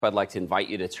I'd like to invite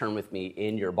you to turn with me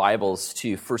in your Bibles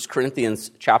to 1 Corinthians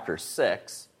chapter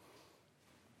 6.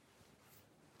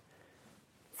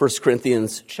 1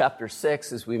 Corinthians chapter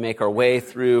 6, as we make our way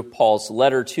through Paul's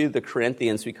letter to the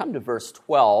Corinthians, we come to verse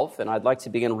 12, and I'd like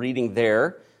to begin reading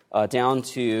there down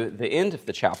to the end of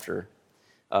the chapter,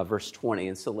 verse 20.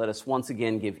 And so let us once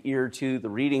again give ear to the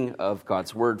reading of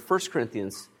God's word. 1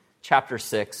 Corinthians chapter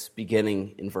 6,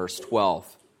 beginning in verse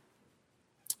 12.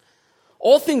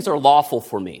 All things are lawful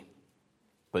for me,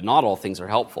 but not all things are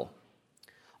helpful.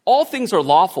 All things are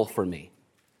lawful for me,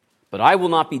 but I will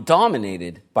not be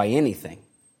dominated by anything.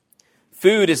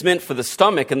 Food is meant for the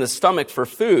stomach, and the stomach for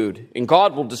food, and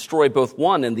God will destroy both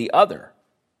one and the other.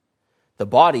 The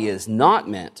body is not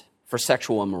meant for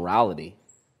sexual immorality,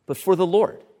 but for the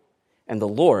Lord, and the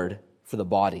Lord for the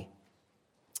body.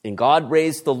 And God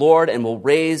raised the Lord and will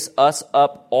raise us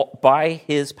up by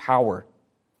his power.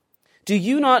 Do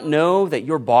you not know that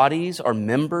your bodies are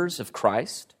members of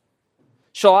Christ?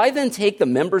 Shall I then take the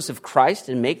members of Christ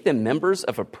and make them members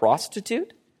of a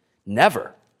prostitute?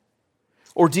 Never.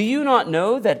 Or do you not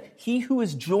know that he who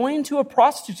is joined to a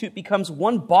prostitute becomes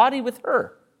one body with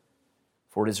her?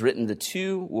 For it is written, the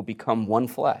two will become one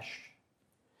flesh.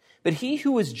 But he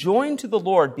who is joined to the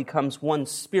Lord becomes one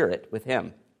spirit with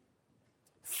him.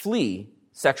 Flee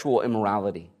sexual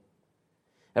immorality.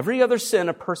 Every other sin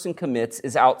a person commits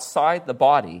is outside the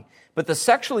body, but the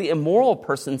sexually immoral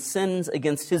person sins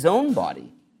against his own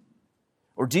body.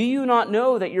 Or do you not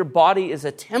know that your body is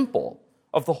a temple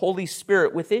of the Holy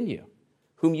Spirit within you,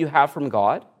 whom you have from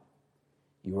God?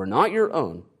 You are not your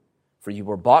own, for you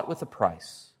were bought with a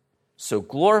price. So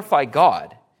glorify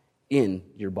God in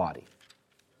your body.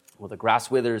 Well, the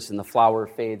grass withers and the flower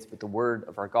fades, but the word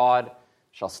of our God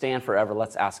shall stand forever.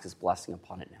 Let's ask his blessing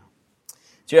upon it now.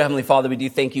 Dear Heavenly Father, we do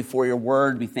thank you for your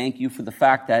word. We thank you for the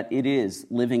fact that it is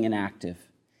living and active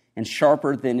and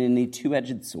sharper than any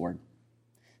two-edged sword.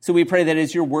 So we pray that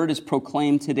as your word is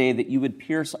proclaimed today, that you would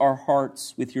pierce our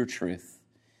hearts with your truth,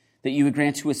 that you would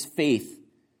grant to us faith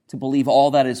to believe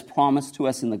all that is promised to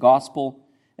us in the gospel,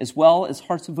 as well as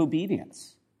hearts of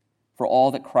obedience for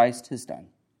all that Christ has done.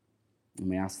 And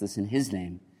we ask this in his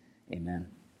name. Amen.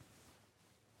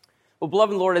 Well,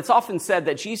 beloved Lord, it's often said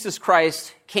that Jesus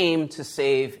Christ came to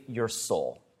save your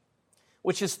soul,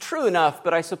 which is true enough,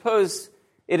 but I suppose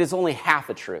it is only half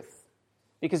a truth,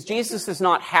 because Jesus is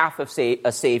not half of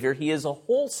a Savior, he is a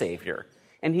whole Savior,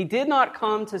 and he did not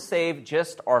come to save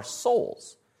just our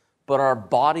souls, but our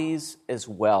bodies as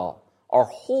well, our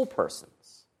whole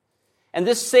persons. And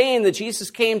this saying that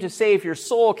Jesus came to save your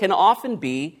soul can often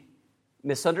be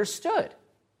misunderstood.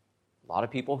 A lot of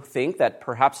people think that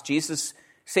perhaps Jesus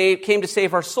came to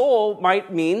save our soul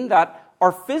might mean that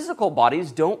our physical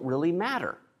bodies don't really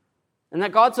matter, and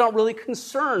that God's not really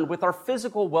concerned with our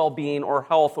physical well-being or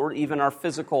health or even our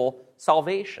physical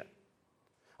salvation.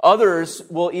 Others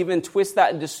will even twist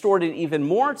that and distort it even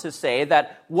more to say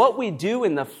that what we do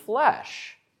in the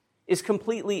flesh is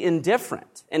completely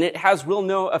indifferent, and it has real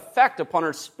no effect upon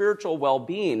our spiritual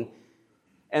well-being,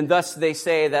 and thus they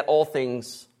say that all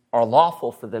things are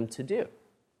lawful for them to do.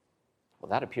 Well,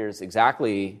 that appears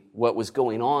exactly what was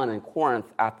going on in Corinth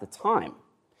at the time.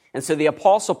 And so the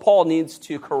Apostle Paul needs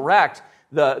to correct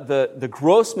the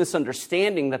gross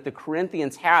misunderstanding that the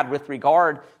Corinthians had with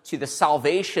regard to the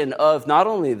salvation of not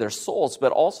only their souls,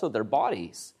 but also their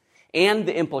bodies, and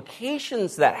the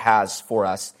implications that has for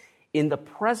us in the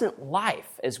present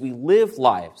life as we live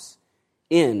lives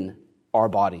in our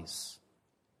bodies.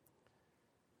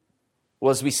 Well,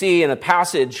 as we see in a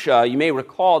passage, you may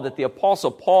recall that the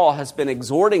Apostle Paul has been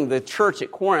exhorting the church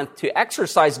at Corinth to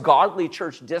exercise godly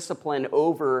church discipline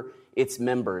over its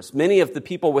members. Many of the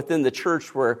people within the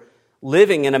church were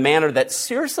living in a manner that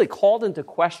seriously called into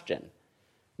question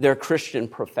their Christian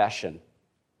profession.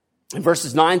 In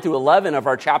verses 9 through 11 of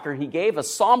our chapter, he gave a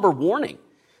somber warning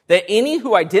that any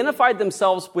who identified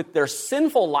themselves with their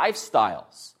sinful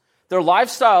lifestyles, their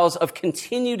lifestyles of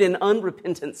continued and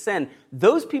unrepentant sin,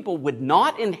 those people would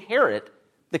not inherit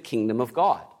the kingdom of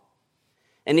God.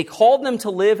 And he called them to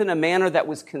live in a manner that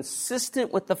was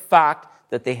consistent with the fact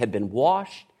that they had been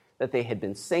washed, that they had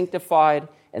been sanctified,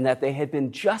 and that they had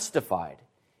been justified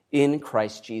in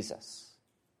Christ Jesus.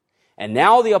 And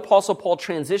now the Apostle Paul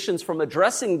transitions from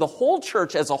addressing the whole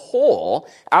church as a whole,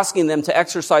 asking them to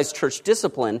exercise church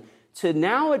discipline, to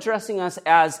now addressing us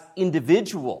as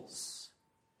individuals.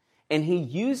 And he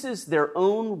uses their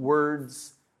own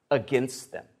words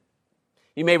against them.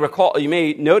 You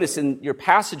may notice in your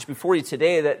passage before you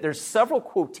today that there's several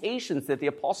quotations that the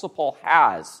Apostle Paul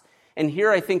has. And here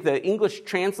I think the English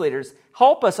translators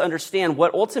help us understand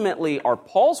what ultimately are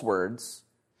Paul's words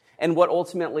and what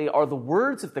ultimately are the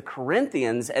words of the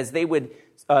Corinthians as they would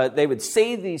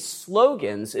say these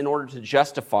slogans in order to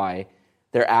justify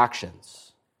their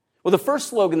actions. Well, the first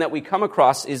slogan that we come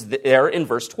across is there in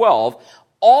verse 12,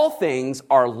 all things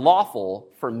are lawful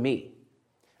for me.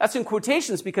 That's in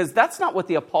quotations because that's not what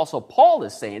the Apostle Paul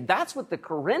is saying. That's what the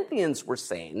Corinthians were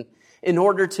saying in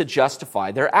order to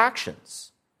justify their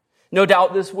actions. No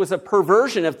doubt this was a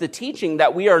perversion of the teaching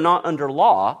that we are not under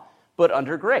law, but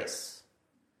under grace.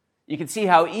 You can see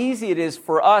how easy it is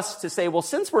for us to say, well,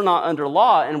 since we're not under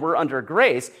law and we're under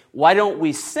grace, why don't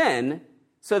we sin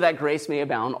so that grace may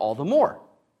abound all the more?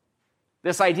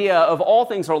 This idea of all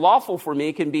things are lawful for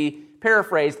me can be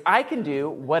paraphrased, I can do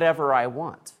whatever I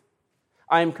want.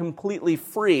 I am completely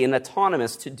free and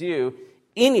autonomous to do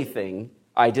anything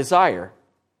I desire.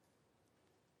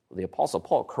 The Apostle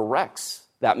Paul corrects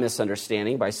that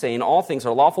misunderstanding by saying all things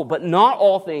are lawful, but not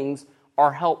all things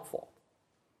are helpful.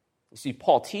 You see,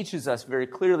 Paul teaches us very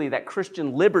clearly that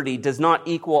Christian liberty does not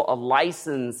equal a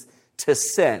license to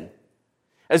sin.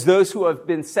 As those who have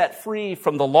been set free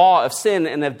from the law of sin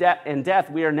and of death,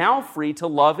 we are now free to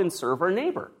love and serve our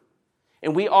neighbor.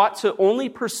 And we ought to only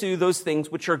pursue those things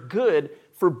which are good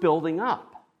for building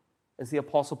up, as the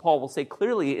Apostle Paul will say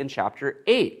clearly in chapter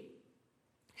 8.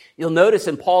 You'll notice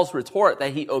in Paul's retort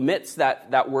that he omits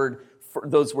that word,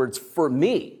 those words, for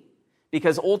me,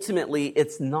 because ultimately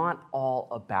it's not all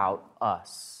about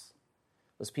us.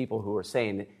 Those people who are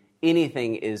saying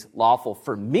anything is lawful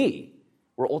for me,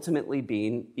 we're ultimately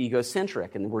being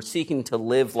egocentric, and we're seeking to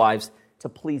live lives to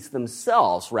please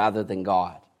themselves rather than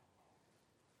God.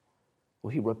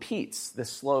 Well, he repeats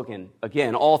this slogan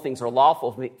again, all things are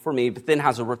lawful for me, but then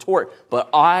has a retort, but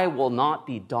I will not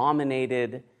be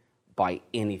dominated by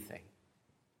anything.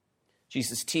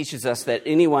 Jesus teaches us that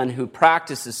anyone who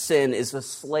practices sin is a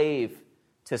slave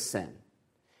to sin.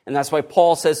 And that's why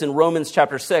Paul says in Romans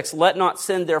chapter 6, let not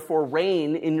sin therefore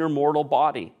reign in your mortal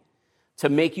body to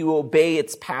make you obey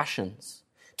its passions.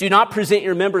 Do not present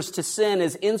your members to sin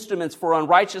as instruments for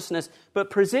unrighteousness, but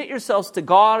present yourselves to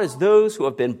God as those who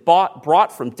have been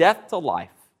brought from death to life,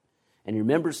 and your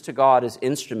members to God as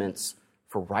instruments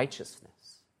for righteousness.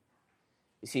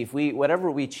 You see, whatever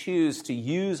we choose to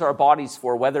use our bodies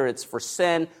for, whether it's for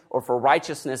sin or for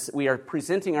righteousness, we are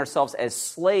presenting ourselves as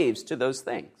slaves to those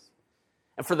things.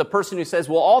 And for the person who says,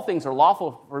 well, all things are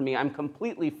lawful for me, I'm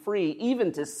completely free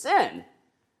even to sin,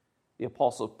 the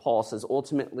Apostle Paul says,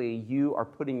 ultimately, you are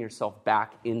putting yourself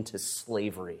back into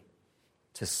slavery,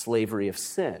 to slavery of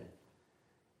sin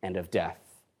and of death.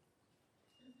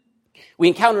 We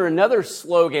encounter another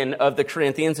slogan of the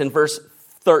Corinthians in verse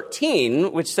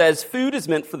 13, which says, food is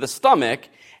meant for the stomach,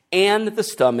 and the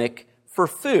stomach for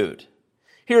food.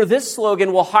 Here, this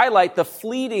slogan will highlight the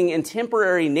fleeting and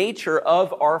temporary nature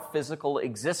of our physical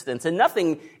existence. And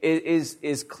nothing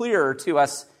is clearer to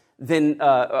us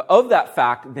of that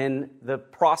fact than the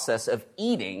process of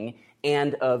eating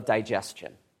and of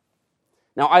digestion.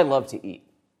 Now, I love to eat.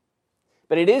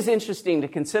 But it is interesting to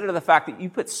consider the fact that you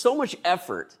put so much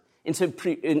effort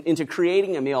into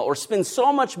creating a meal or spend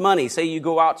so much money. Say you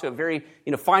go out to a very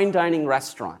fine dining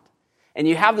restaurant and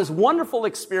you have this wonderful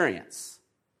experience.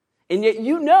 And yet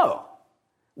you know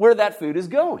where that food is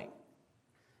going.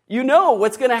 You know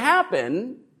what's going to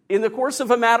happen in the course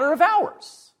of a matter of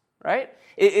hours, right?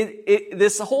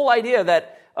 This whole idea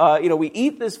that we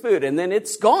eat this food and then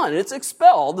it's gone, it's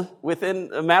expelled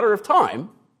within a matter of time,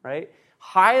 right?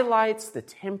 Highlights the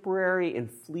temporary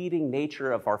and fleeting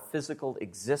nature of our physical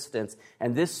existence.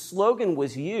 And this slogan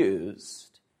was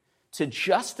used to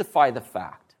justify the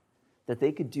fact that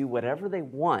they could do whatever they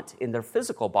want in their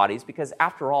physical bodies because,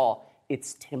 after all,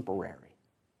 it's temporary.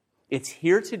 It's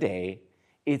here today,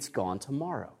 it's gone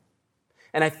tomorrow.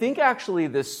 And I think actually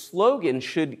this slogan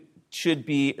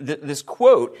this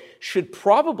quote should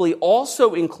probably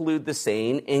also include the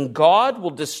saying, and God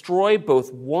will destroy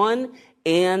both one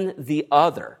and the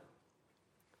other.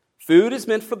 Food is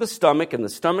meant for the stomach and the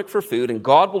stomach for food, and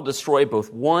God will destroy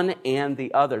both one and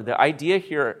the other. The idea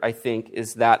here, I think,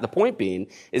 is that, the point being,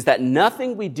 is that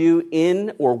nothing we do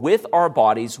in or with our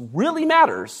bodies really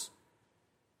matters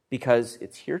because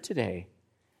it's here today,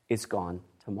 it's gone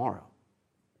tomorrow.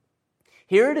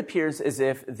 Here it appears as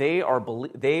if this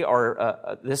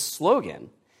slogan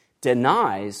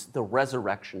denies the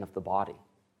resurrection of the body.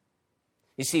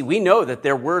 You see, we know that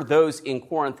there were those in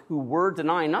Corinth who were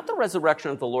denying not the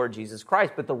resurrection of the Lord Jesus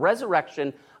Christ, but the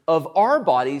resurrection of our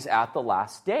bodies at the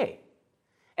last day.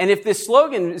 And if this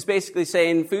slogan is basically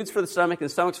saying food's for the stomach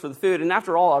and stomach's for the food, and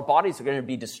after all, our bodies are going to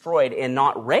be destroyed and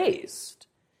not raised,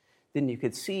 then you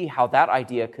could see how that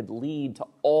idea could lead to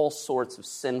all sorts of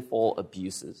sinful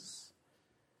abuses.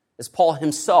 as Paul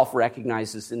himself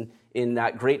recognizes in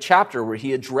that great chapter where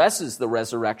he addresses the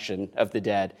resurrection of the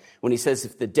dead, when he says,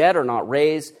 if the dead are not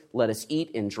raised, let us eat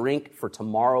and drink, for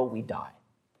tomorrow we die.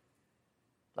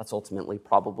 That's ultimately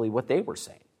probably what they were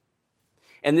saying.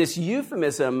 And this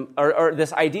euphemism, or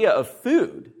this idea of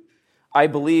food, I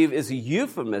believe is a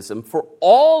euphemism for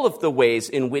all of the ways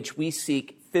in which we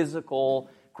seek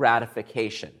physical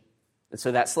gratification. And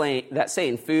so that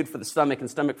saying, food for the stomach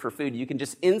and stomach for food, you can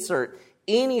just insert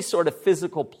any sort of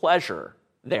physical pleasure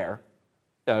there,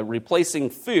 replacing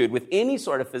food with any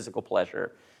sort of physical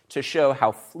pleasure to show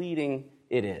how fleeting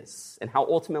it is and how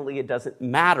ultimately it doesn't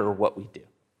matter what we do.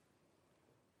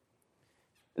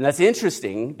 And that's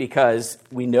interesting because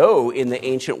we know in the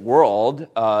ancient world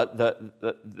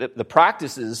the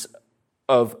practices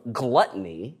of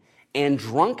gluttony and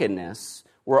drunkenness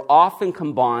were often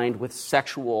combined with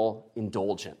sexual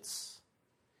indulgence.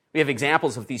 We have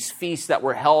examples of these feasts that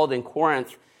were held in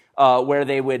Corinth where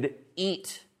they would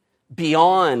eat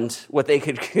beyond what they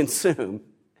could consume.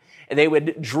 And they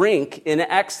would drink in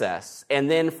excess. And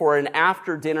then for an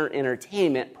after-dinner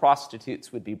entertainment,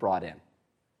 prostitutes would be brought in.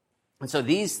 And so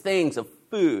these things of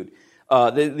food,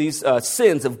 these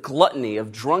sins of gluttony,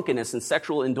 of drunkenness, and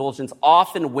sexual indulgence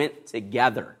often went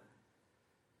together.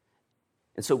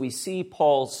 And so we see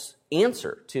Paul's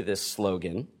answer to this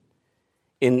slogan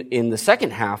in the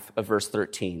second half of verse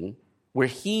 13, where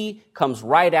he comes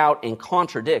right out and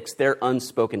contradicts their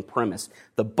unspoken premise.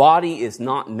 The body is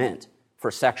not meant for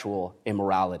sexual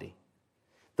immorality.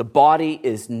 The body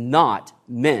is not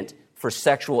meant for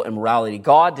sexual immorality.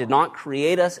 God did not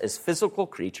create us as physical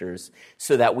creatures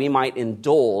so that we might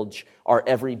indulge our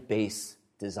every base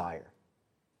desire.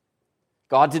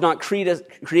 God did not create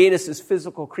us as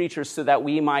physical creatures so that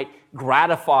we might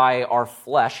gratify our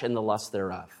flesh and the lust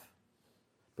thereof.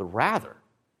 But rather,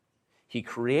 he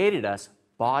created us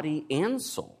body and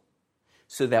soul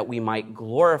so that we might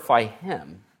glorify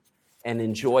him and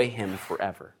enjoy him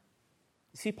forever.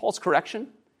 You see Paul's correction?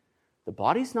 The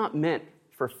body's not meant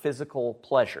for physical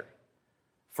pleasure,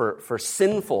 for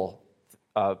sinful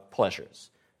pleasures.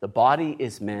 The body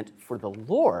is meant for the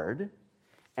Lord,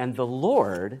 and the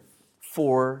Lord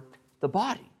for the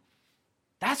body.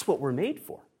 That's what we're made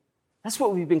for. That's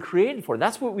what we've been created for.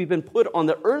 That's what we've been put on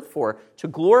the earth for, to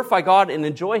glorify God and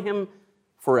enjoy him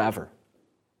forever.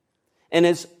 And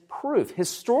as proof,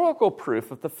 historical proof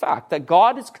of the fact that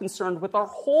God is concerned with our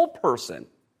whole person,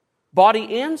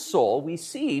 body and soul, we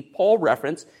see Paul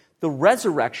reference the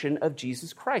resurrection of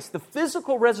Jesus Christ, the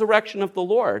physical resurrection of the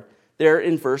Lord, there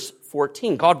in verse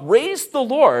 14. God raised the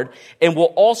Lord and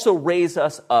will also raise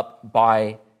us up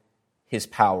by his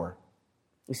power.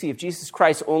 You see, if Jesus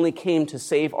Christ only came to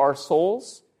save our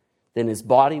souls, then his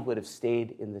body would have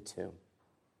stayed in the tomb.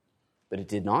 But it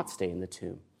did not stay in the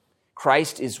tomb.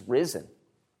 Christ is risen.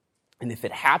 And if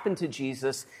it happened to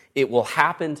Jesus, it will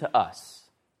happen to us.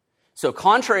 So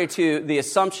contrary to the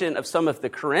assumption of some of the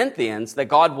Corinthians that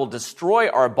God will destroy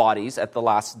our bodies at the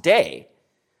last day,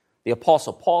 the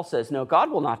Apostle Paul says, no,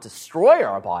 God will not destroy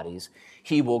our bodies.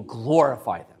 He will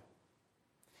glorify them.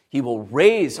 He will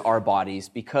raise our bodies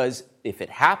because if it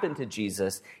happened to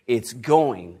Jesus, it's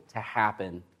going to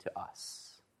happen to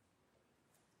us.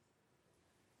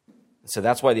 So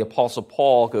that's why the Apostle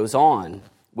Paul goes on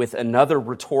with another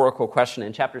rhetorical question.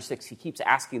 In chapter 6, he keeps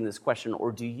asking this question,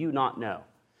 or do you not know?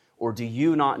 Or do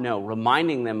you not know?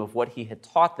 Reminding them of what he had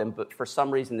taught them, but for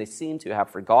some reason they seem to have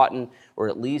forgotten, or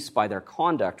at least by their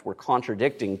conduct were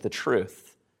contradicting the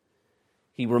truth.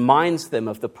 He reminds them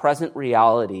of the present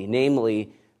reality,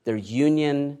 namely their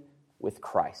union with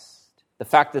Christ. The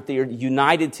fact that they are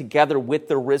united together with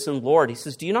the risen Lord. He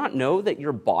says, do you not know that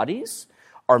your bodies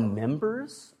are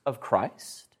members of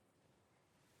Christ?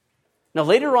 Now,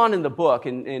 later on in the book,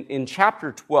 in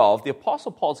chapter 12, the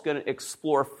Apostle Paul is going to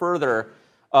explore further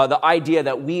the idea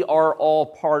that we are all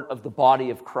part of the body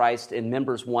of Christ and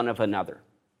members one of another.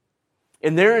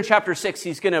 And there in chapter 6,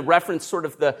 he's going to reference sort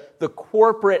of the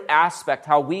corporate aspect,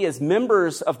 how we as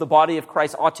members of the body of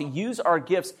Christ ought to use our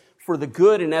gifts for the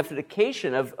good and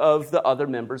edification of the other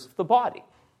members of the body.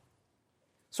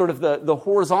 Sort of the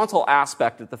horizontal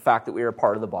aspect of the fact that we are a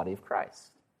part of the body of Christ.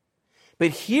 But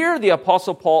here the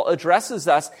Apostle Paul addresses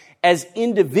us as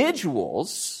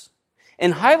individuals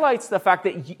and highlights the fact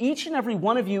that each and every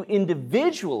one of you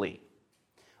individually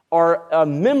are a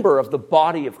member of the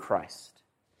body of Christ.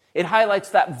 It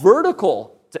highlights that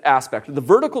vertical aspect, the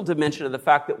vertical dimension of the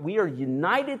fact that we are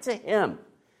united to him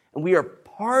and we are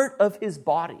part of his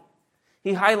body.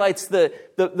 He highlights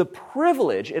the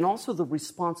privilege and also the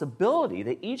responsibility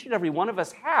that each and every one of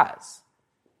us has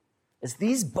as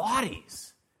these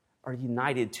bodies are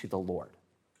united to the Lord.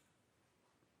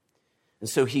 And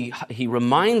so he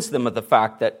reminds them of the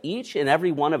fact that each and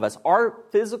every one of us, our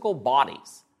physical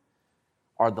bodies,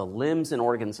 are the limbs and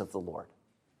organs of the Lord.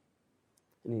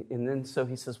 And then so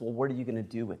he says, well, what are you going to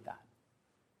do with that?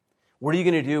 What are you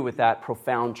going to do with that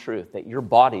profound truth that your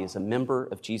body is a member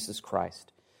of Jesus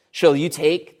Christ? Shall you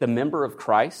take the member of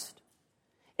Christ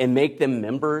and make them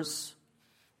members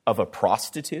of a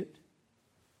prostitute?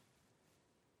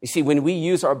 You see, when we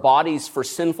use our bodies for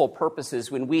sinful purposes,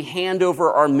 when we hand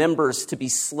over our members to be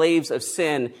slaves of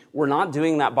sin, we're not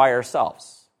doing that by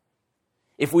ourselves.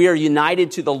 If we are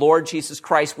united to the Lord Jesus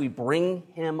Christ, we bring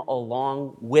him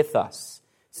along with us,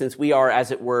 since we are,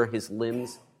 as it were, his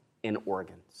limbs and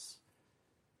organs.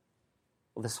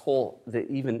 Well,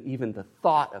 even the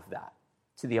thought of that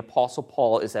to the Apostle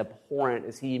Paul is abhorrent,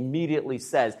 as he immediately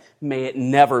says, may it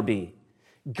never be.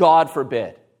 God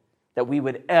forbid that we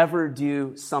would ever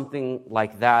do something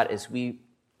like that as we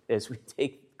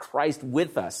take Christ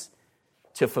with us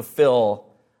to fulfill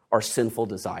our sinful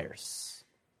desires.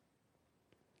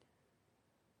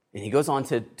 And he goes on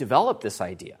to develop this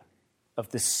idea of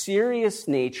the serious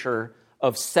nature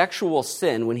of sexual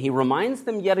sin when he reminds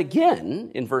them yet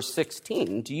again in verse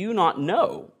 16, do you not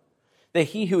know that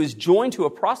he who is joined to a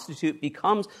prostitute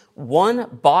becomes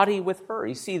one body with her?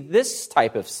 You see, this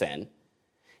type of sin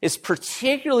is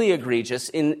particularly egregious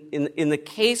in the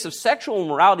case of sexual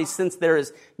immorality, since there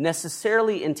is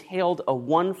necessarily entailed a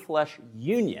one-flesh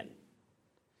union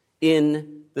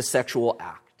in the sexual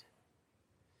act.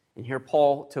 And here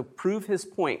Paul, to prove his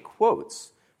point,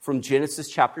 quotes from Genesis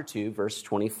chapter 2, verse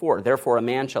 24. Therefore a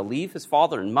man shall leave his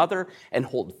father and mother and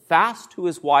hold fast to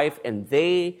his wife, and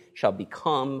they shall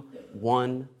become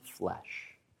one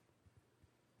flesh.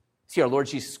 See, our Lord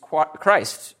Jesus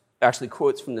Christ actually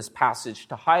quotes from this passage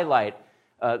to highlight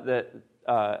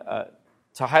how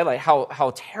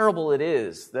terrible it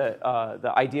is,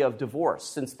 the idea of divorce.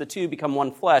 Since the two become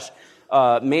one flesh,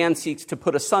 man seeks to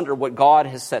put asunder what God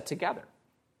has set together.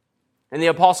 And the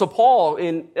Apostle Paul,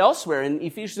 elsewhere in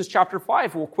Ephesians chapter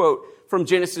 5, will quote from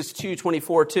Genesis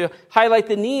 2:24 to highlight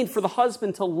the need for the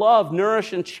husband to love,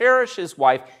 nourish, and cherish his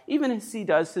wife, even as he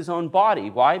does his own body.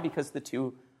 Why? Because the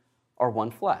two are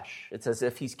one flesh. It's as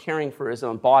if he's caring for his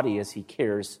own body as he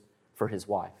cares for his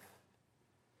wife.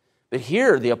 But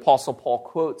here, the Apostle Paul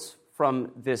quotes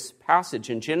from this passage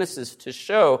in Genesis to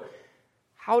show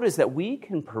how it is that we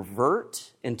can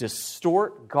pervert and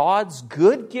distort God's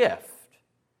good gift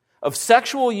of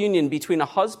sexual union between a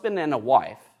husband and a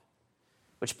wife,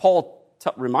 which Paul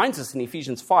reminds us in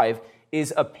Ephesians 5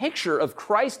 is a picture of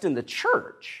Christ in the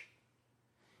church.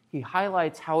 He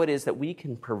highlights how it is that we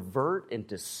can pervert and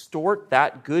distort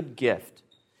that good gift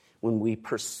when we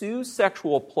pursue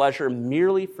sexual pleasure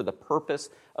merely for the purpose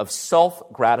of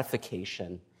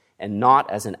self-gratification and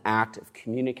not as an act of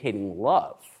communicating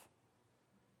love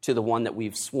to the one that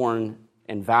we've sworn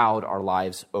and vowed our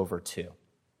lives over to.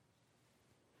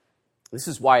 This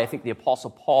is why I think the Apostle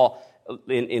Paul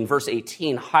in verse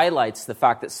 18 highlights the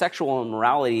fact that sexual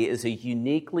immorality is a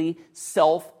uniquely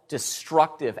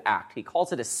self-destructive act. He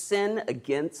calls it a sin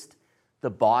against the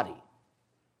body.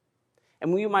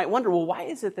 And we might wonder, well, why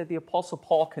is it that the Apostle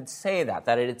Paul could say that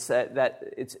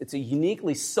it's a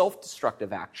uniquely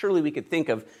self-destructive act? Surely we could think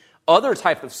of other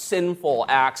type of sinful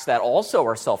acts that also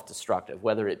are self-destructive,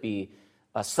 whether it be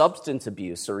substance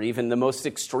abuse or even the most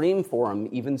extreme form,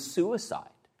 even suicide.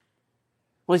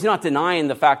 Well, he's not denying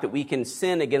the fact that we can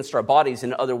sin against our bodies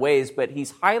in other ways, but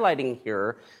he's highlighting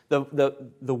here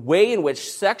the way in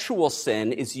which sexual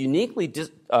sin is uniquely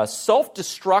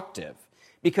self-destructive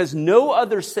because no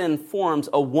other sin forms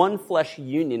a one-flesh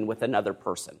union with another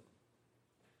person.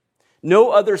 No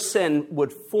other sin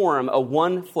would form a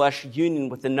one-flesh union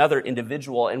with another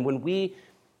individual, and when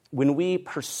we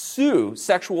pursue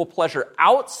sexual pleasure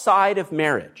outside of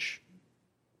marriage,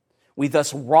 we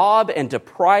thus rob and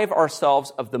deprive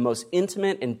ourselves of the most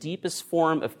intimate and deepest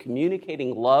form of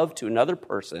communicating love to another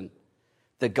person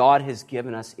that God has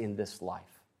given us in this life.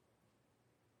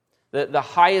 The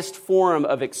highest form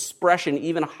of expression,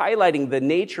 even highlighting the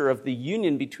nature of the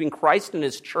union between Christ and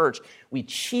his church, we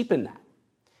cheapen that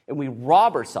and we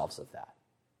rob ourselves of that.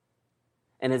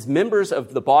 And as members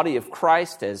of the body of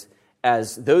Christ,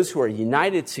 as those who are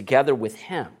united together with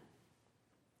him,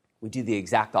 we do the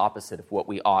exact opposite of what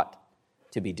we ought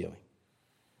to be doing.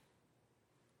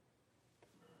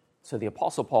 So the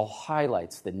Apostle Paul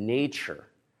highlights the nature,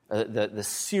 the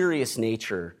serious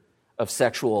nature of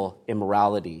sexual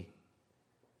immorality,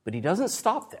 but he doesn't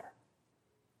stop there.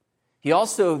 He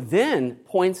also then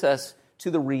points us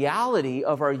to the reality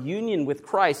of our union with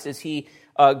Christ as he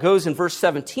goes in verse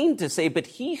 17 to say, but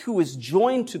he who is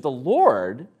joined to the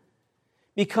Lord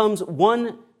becomes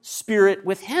one spirit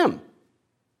with him.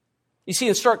 You see,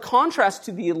 in stark contrast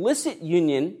to the illicit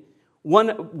union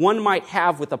one might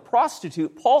have with a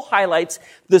prostitute, Paul highlights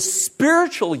the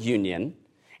spiritual union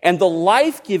and the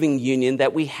life-giving union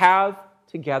that we have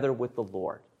together with the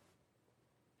Lord.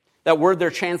 That word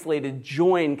there translated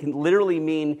join can literally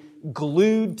mean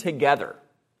glued together.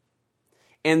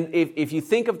 And if you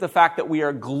think of the fact that we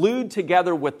are glued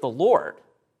together with the Lord,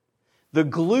 the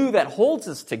glue that holds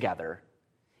us together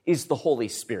is the Holy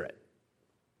Spirit.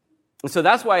 And so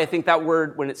that's why I think that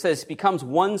word, when it says becomes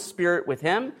one spirit with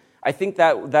him, I think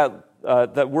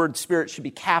that word spirit should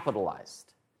be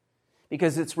capitalized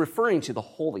because it's referring to the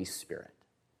Holy Spirit.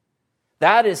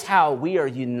 That is how we are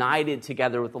united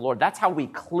together with the Lord. That's how we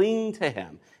cling to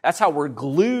him. That's how we're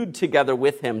glued together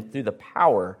with him through the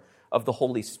power of the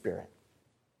Holy Spirit.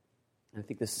 I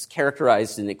think this is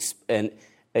characterized and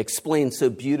explained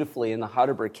so beautifully in the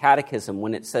Heidelberg Catechism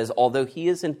when it says, although he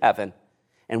is in heaven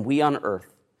and we on earth,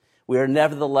 we are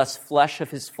nevertheless flesh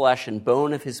of his flesh and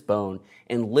bone of his bone,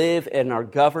 and live and are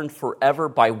governed forever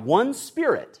by one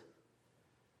Spirit,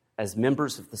 as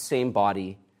members of the same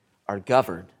body are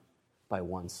governed by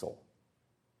one soul.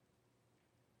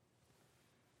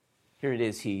 Here it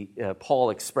is. Paul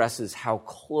expresses how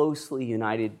closely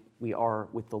united we are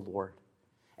with the Lord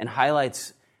and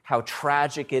highlights how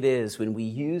tragic it is when we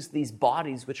use these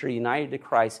bodies which are united to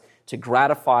Christ to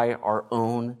gratify our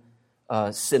own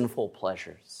sinful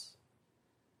pleasures.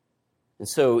 And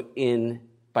so,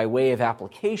 by way of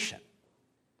application,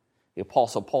 the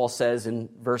Apostle Paul says in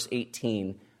verse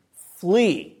 18,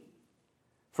 flee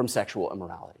from sexual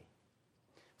immorality.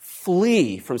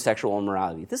 Flee from sexual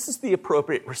immorality. This is the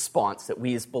appropriate response that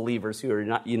we as believers who are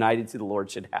not united to the Lord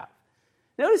should have.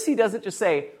 Notice he doesn't just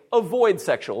say, avoid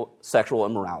sexual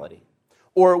immorality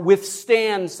or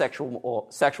withstand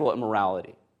sexual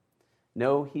immorality.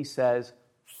 No, he says,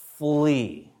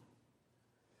 flee.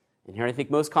 And here I think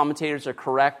most commentators are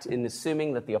correct in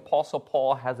assuming that the Apostle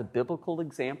Paul has a biblical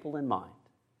example in mind.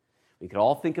 We could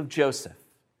all think of Joseph,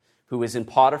 who was in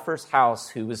Potiphar's house,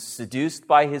 who was seduced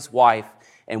by his wife,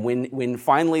 and when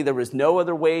finally there was no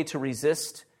other way to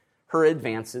resist her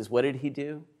advances, what did he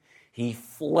do? He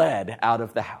fled out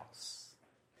of the house.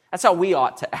 That's how we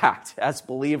ought to act as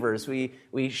believers.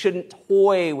 We shouldn't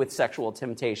toy with sexual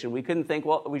temptation. We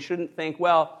shouldn't think,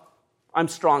 I'm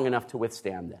strong enough to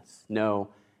withstand this. No,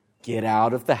 get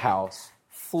out of the house,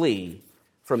 flee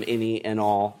from any and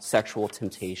all sexual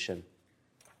temptation.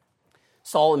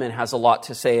 Solomon has a lot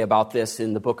to say about this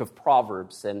in the book of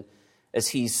Proverbs, and as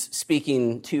he's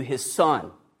speaking to his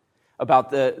son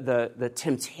about the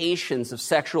temptations of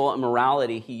sexual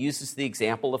immorality, he uses the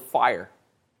example of fire.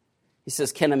 He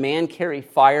says, can a man carry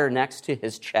fire next to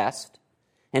his chest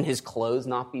and his clothes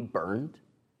not be burned?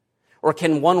 Or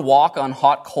can one walk on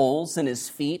hot coals and his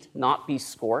feet not be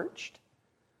scorched?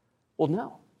 Well,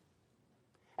 no,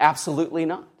 absolutely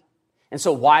not. And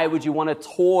so why would you want to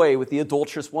toy with the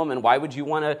adulterous woman? Why would you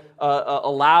want to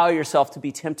allow yourself to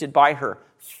be tempted by her?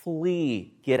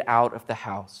 Flee, get out of the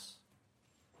house.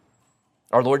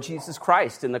 Our Lord Jesus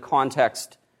Christ, in the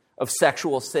context of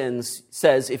sexual sins,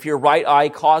 says, if your right eye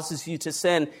causes you to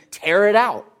sin, tear it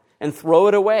out and throw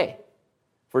it away.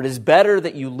 For it is better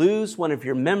that you lose one of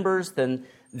your members than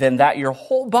that your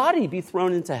whole body be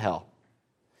thrown into hell.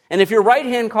 And if your right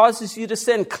hand causes you to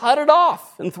sin, cut it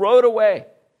off and throw it away.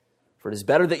 For it is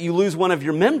better that you lose one of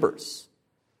your members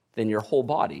than your whole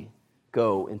body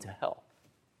go into hell.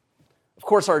 Of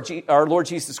course, our Lord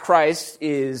Jesus Christ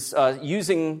is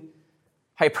using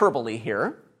hyperbole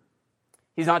here.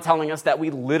 He's not telling us that we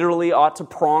literally ought to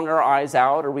prong our eyes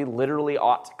out or we literally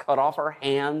ought to cut off our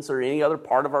hands or any other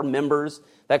part of our members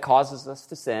that causes us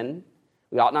to sin.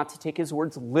 We ought not to take his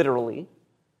words literally,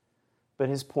 but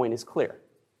his point is clear.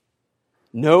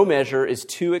 No measure is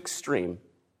too extreme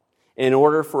in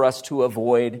order for us to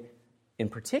avoid, in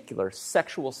particular,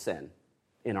 sexual sin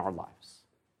in our lives.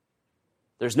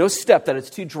 There's no step that is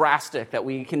too drastic that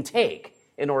we can take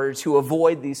in order to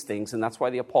avoid these things, and that's why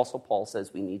the Apostle Paul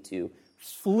says we need to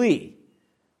flee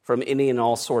from any and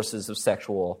all sources of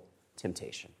sexual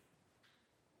temptation.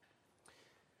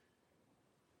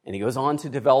 And he goes on to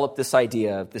develop this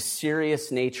idea of the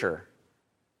serious nature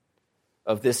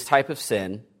of this type of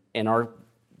sin and our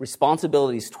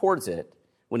responsibilities towards it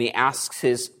when he asks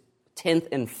his 10th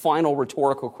and final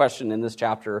rhetorical question in this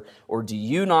chapter, or do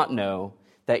you not know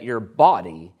that your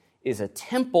body is a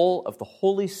temple of the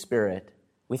Holy Spirit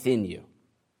within you?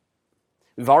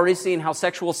 We've already seen how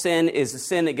sexual sin is a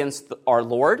sin against our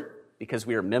Lord because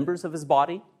we are members of his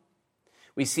body.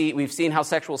 We've seen how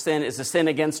sexual sin is a sin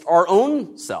against our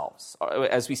own selves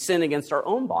as we sin against our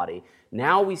own body.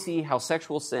 Now we see how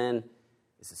sexual sin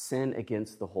is a sin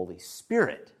against the Holy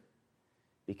Spirit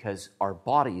because our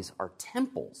bodies are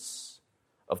temples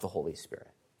of the Holy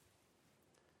Spirit.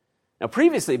 Now,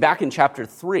 previously, back in chapter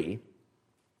 3,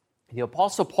 the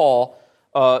Apostle Paul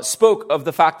spoke of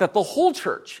the fact that the whole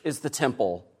church is the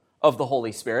temple of the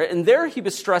Holy Spirit. And there he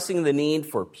was stressing the need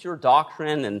for pure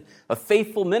doctrine and a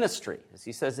faithful ministry. As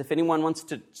he says, if anyone wants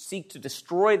to seek to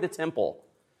destroy the temple,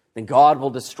 then God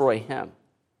will destroy him.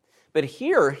 But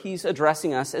here he's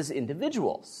addressing us as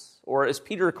individuals, or as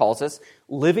Peter calls us,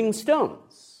 living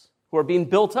stones, who are being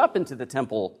built up into the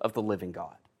temple of the living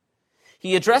God.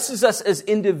 He addresses us as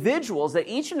individuals, that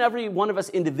each and every one of us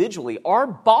individually, our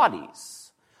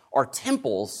bodies are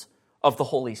temples of the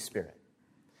Holy Spirit.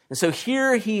 And so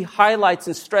here he highlights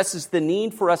and stresses the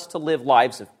need for us to live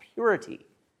lives of purity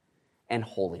and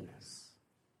holiness.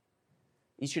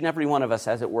 Each and every one of us,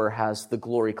 as it were, has the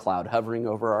glory cloud hovering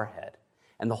over our head.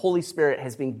 And the Holy Spirit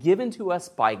has been given to us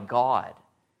by God.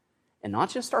 And not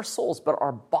just our souls, but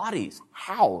our bodies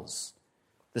house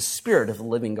the Spirit of the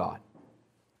living God.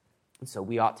 And so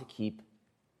we ought to keep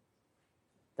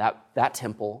that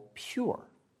temple pure.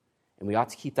 And we ought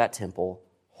to keep that temple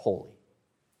holy.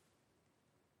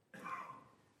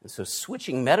 And so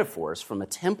switching metaphors from a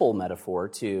temple metaphor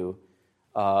to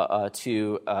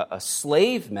a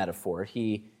slave metaphor,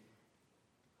 he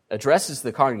addresses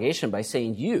the congregation by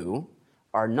saying, you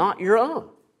are not your own.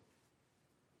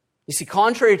 You see,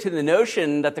 contrary to the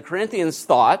notion that the Corinthians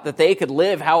thought that they could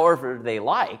live however they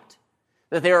liked,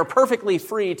 that they are perfectly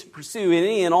free to pursue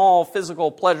any and all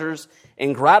physical pleasures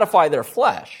and gratify their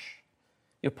flesh,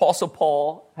 the Apostle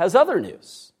Paul has other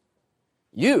news.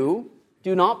 You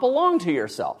do not belong to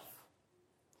yourself.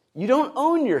 You don't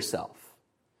own yourself.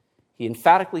 He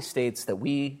emphatically states that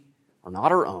we are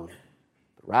not our own,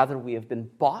 but rather we have been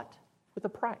bought with a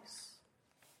price.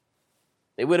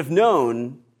 They would have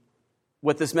known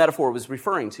what this metaphor was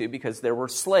referring to because there were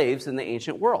slaves in the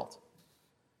ancient world.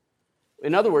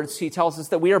 In other words, he tells us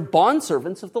that we are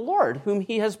bondservants of the Lord, whom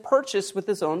he has purchased with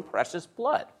his own precious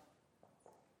blood.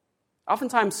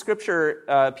 Oftentimes,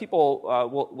 Scripture, people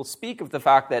will speak of the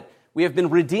fact that we have been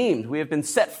redeemed, we have been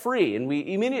set free, and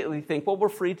we immediately think, well, we're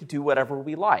free to do whatever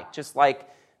we like, just like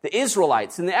the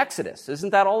Israelites in the Exodus.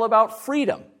 Isn't that all about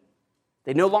freedom?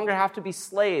 They no longer have to be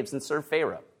slaves and serve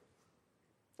Pharaoh.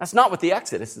 That's not what the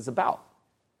Exodus is about.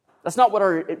 That's not what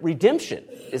our redemption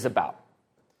is about.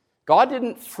 God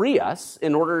didn't free us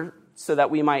in order so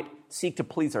that we might seek to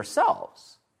please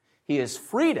ourselves. He has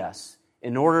freed us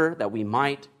in order that we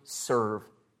might serve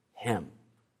him.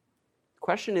 The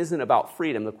question isn't about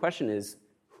freedom. The question is,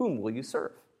 whom will you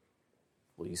serve?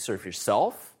 Will you serve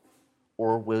yourself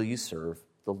or will you serve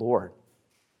the Lord?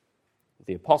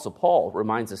 The Apostle Paul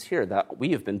reminds us here that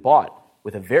we have been bought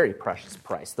with a very precious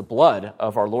price, the blood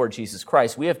of our Lord Jesus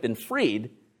Christ. We have been freed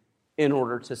in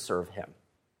order to serve him.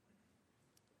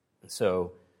 And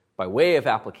so, by way of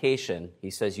application, he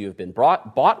says you have been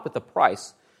bought with a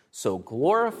price, so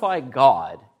glorify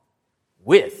God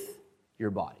with your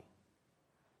body.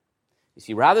 You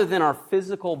see, rather than our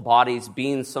physical bodies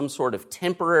being some sort of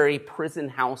temporary prison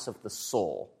house of the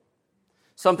soul,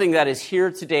 something that is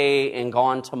here today and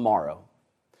gone tomorrow,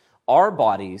 our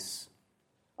bodies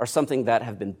are something that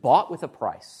have been bought with a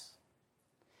price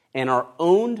and are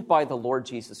owned by the Lord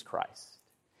Jesus Christ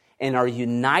and are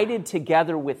united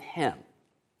together with him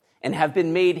and have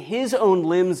been made his own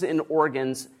limbs and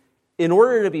organs in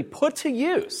order to be put to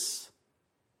use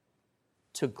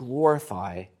to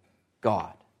glorify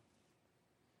God.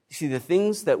 You see, the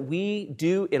things that we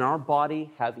do in our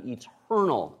body have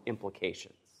eternal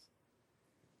implications.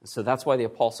 And so that's why the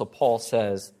Apostle Paul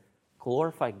says,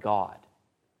 glorify God,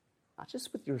 not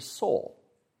just with your soul,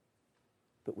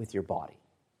 but with your body.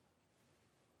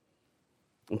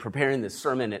 In preparing this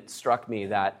sermon, it struck me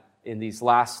that in these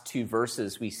last two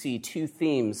verses, we see two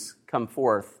themes come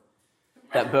forth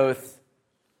that both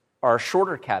our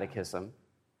shorter catechism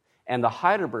and the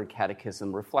Heidelberg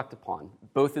Catechism reflect upon,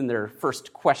 both in their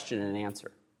first question and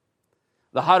answer.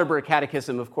 The Heidelberg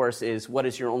Catechism, of course, is, what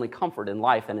is your only comfort in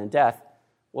life and in death?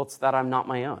 Well, it's that I'm not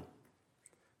my own,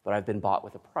 but I've been bought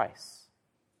with a price.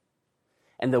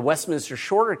 And the Westminster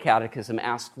Shorter Catechism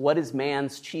asks, what is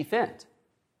man's chief end?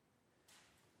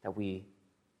 That we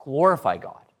glorify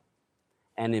God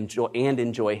and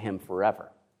enjoy him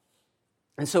forever.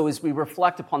 And so as we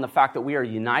reflect upon the fact that we are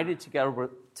united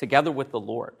together with the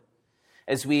Lord,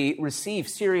 as we receive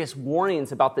serious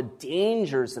warnings about the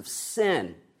dangers of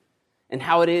sin and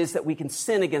how it is that we can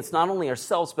sin against not only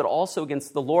ourselves, but also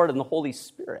against the Lord and the Holy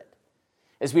Spirit,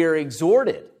 as we are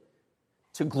exhorted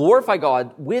to glorify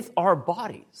God with our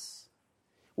bodies,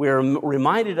 we are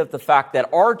reminded of the fact that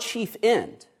our chief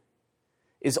end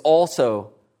is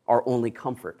also our only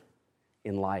comfort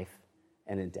in life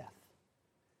and in death.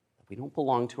 We don't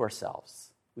belong to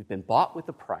ourselves. We've been bought with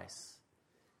a price.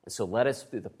 And so let us,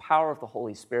 through the power of the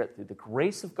Holy Spirit, through the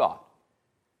grace of God,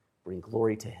 bring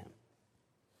glory to him.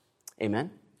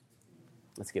 Amen?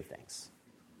 Let's give thanks.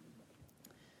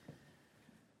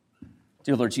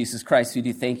 Dear Lord Jesus Christ, we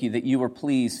do thank you that you were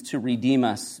pleased to redeem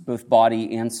us, both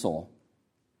body and soul,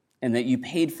 and that you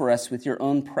paid for us with your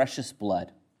own precious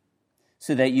blood,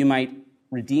 so that you might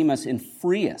redeem us and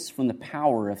free us from the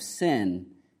power of sin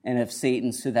and of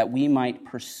Satan, so that we might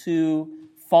pursue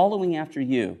following after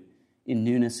you in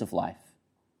newness of life.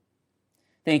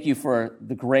 Thank you for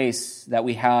the grace that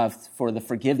we have for the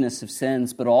forgiveness of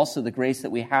sins, but also the grace that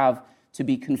we have to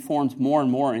be conformed more and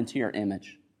more into your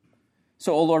image.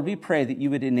 So, O Lord, we pray that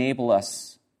you would enable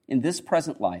us in this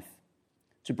present life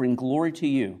to bring glory to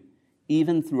you,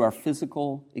 even through our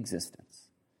physical existence.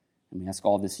 And we ask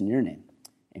all this in your name.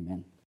 Amen.